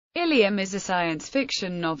Ilium is a science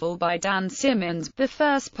fiction novel by Dan Simmons, the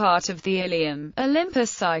first part of the Ilium,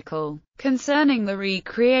 Olympus cycle, concerning the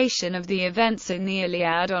recreation of the events in the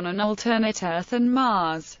Iliad on an alternate Earth and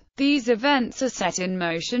Mars. These events are set in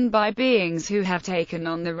motion by beings who have taken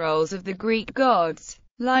on the roles of the Greek gods.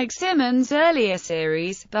 Like Simmons' earlier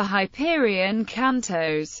series, the Hyperion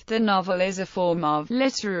Cantos, the novel is a form of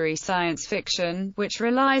literary science fiction, which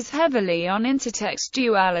relies heavily on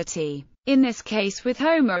intertextuality, in this case with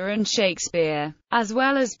Homer and Shakespeare, as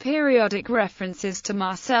well as periodic references to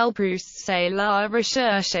Marcel Proust's C'est la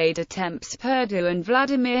recherche de temps perdu and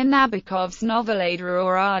Vladimir Nabokov's novel A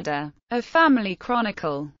Dorada, a family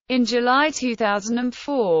chronicle. In July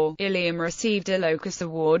 2004, Ilium received a Locus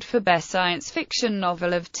Award for Best Science Fiction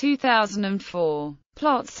Novel of 2004.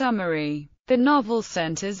 Plot summary. The novel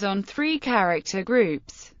centers on three character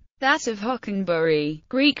groups: that of Hockenbury,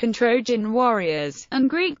 Greek and Trojan warriors, and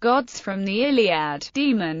Greek gods from the Iliad,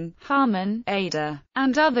 Demon, Haman, Ada,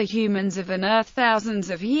 and other humans of an Earth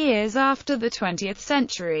thousands of years after the 20th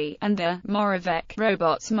century, and the Moravec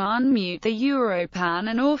robots Manmute, the Europan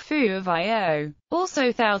and Orphu of Io,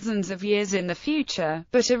 also thousands of years in the future,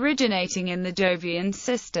 but originating in the Jovian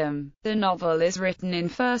system. The novel is written in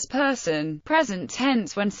first-person, present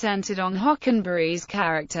tense when centered on Hockenbury's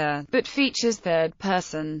character, but features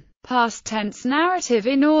third-person, past tense narrative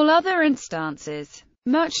in all other instances.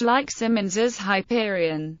 Much like Simmons's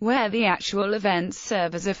Hyperion, where the actual events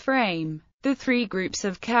serve as a frame, the three groups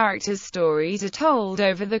of characters' stories are told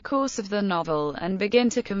over the course of the novel, and begin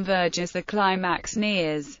to converge as the climax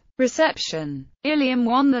nears. Reception. Ilium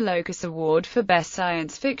won the Locus Award for Best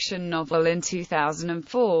Science Fiction Novel in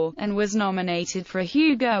 2004, and was nominated for a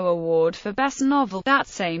Hugo Award for Best Novel that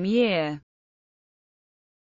same year.